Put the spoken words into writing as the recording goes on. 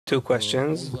Two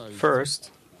questions.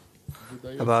 First,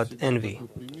 about envy.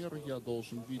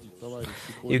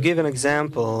 You give an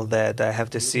example that I have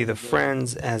to see the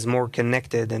friends as more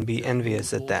connected and be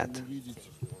envious at that.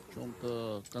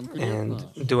 And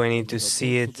do I need to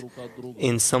see it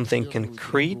in something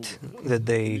concrete, that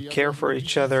they care for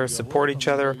each other, support each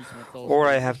other, or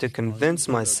I have to convince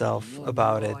myself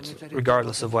about it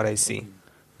regardless of what I see?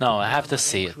 No, I have to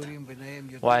see it.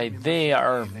 Why they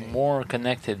are more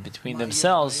connected between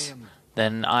themselves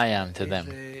than I am to them.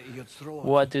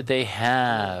 What do they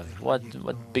have? What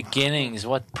beginnings,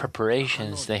 what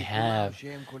preparations they have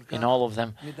in all of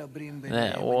them?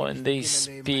 When they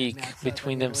speak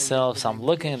between themselves, I'm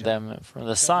looking at them from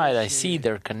the side, I see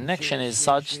their connection is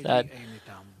such that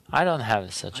I don't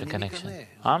have such a connection.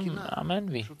 I'm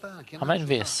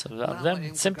envious of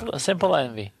them. Simple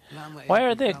envy. Why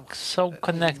are they so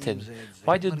connected?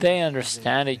 Why do they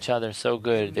understand each other so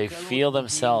good? They feel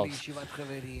themselves.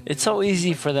 It's so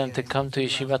easy for them to come to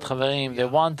Yeshivat Chaverim. They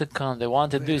want to come. They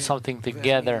want to do something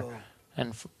together.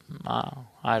 And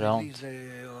I don't.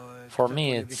 For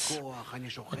me, it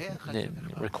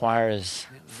requires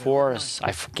force.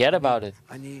 I forget about it.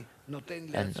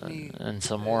 And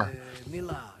some more.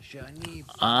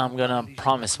 I'm gonna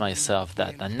promise myself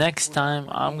that the next time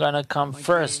I'm gonna come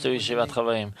first to Yeshivat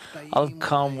Chaverim. I'll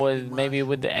come maybe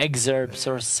with the excerpts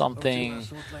or something.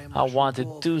 I want to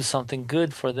do something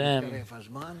good for them.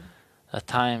 The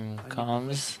time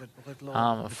comes,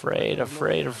 I'm afraid.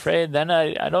 Then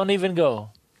I don't even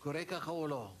go.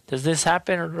 Does this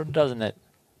happen or doesn't it?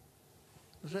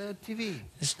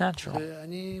 It's natural.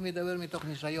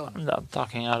 I'm not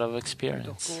talking out of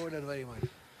experience.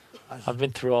 I've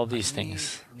been through all these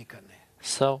things.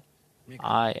 So,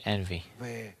 I envy.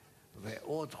 I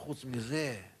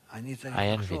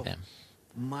envy them.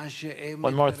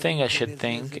 One more thing I should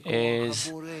think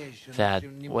is that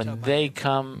when they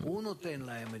come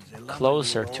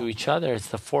closer to each other, it's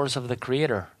the force of the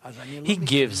Creator. He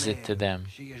gives it to them.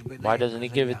 Why doesn't He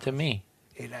give it to me?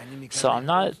 So I'm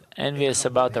not envious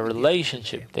about the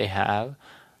relationship they have.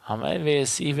 I'm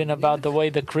envious even about the way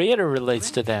the Creator relates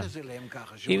to them.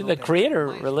 Even the Creator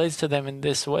relates to them in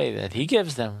this way, that He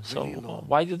gives them. So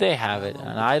why do they have it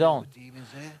and I don't?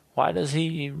 Why does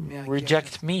He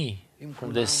reject me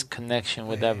from this connection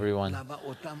with everyone?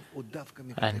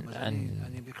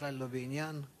 And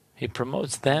He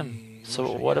promotes them.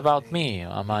 So what about me?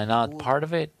 Am I not part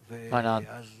of it? Am I not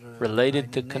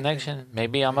related to connection?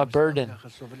 Maybe I'm a burden.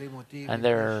 And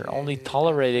they're only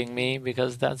tolerating me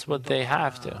because that's what they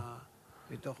have to.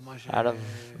 Out of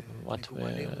what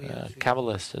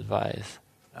Kabbalists advise.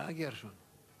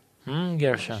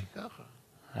 Gershon.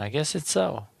 I guess it's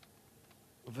so.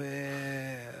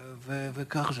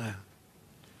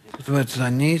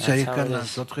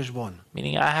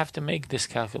 Meaning I have to make this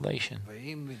calculation.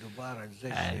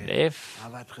 And if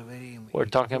we're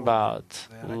talking about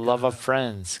love of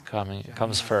friends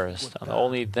comes first, and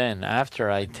only then, after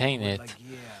I attain it,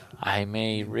 I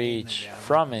may reach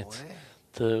from it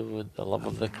to the love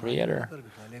of the Creator.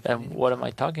 Then what am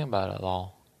I talking about at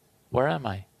all? Where am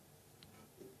I?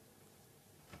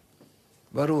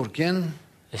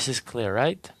 This is clear,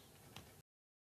 right?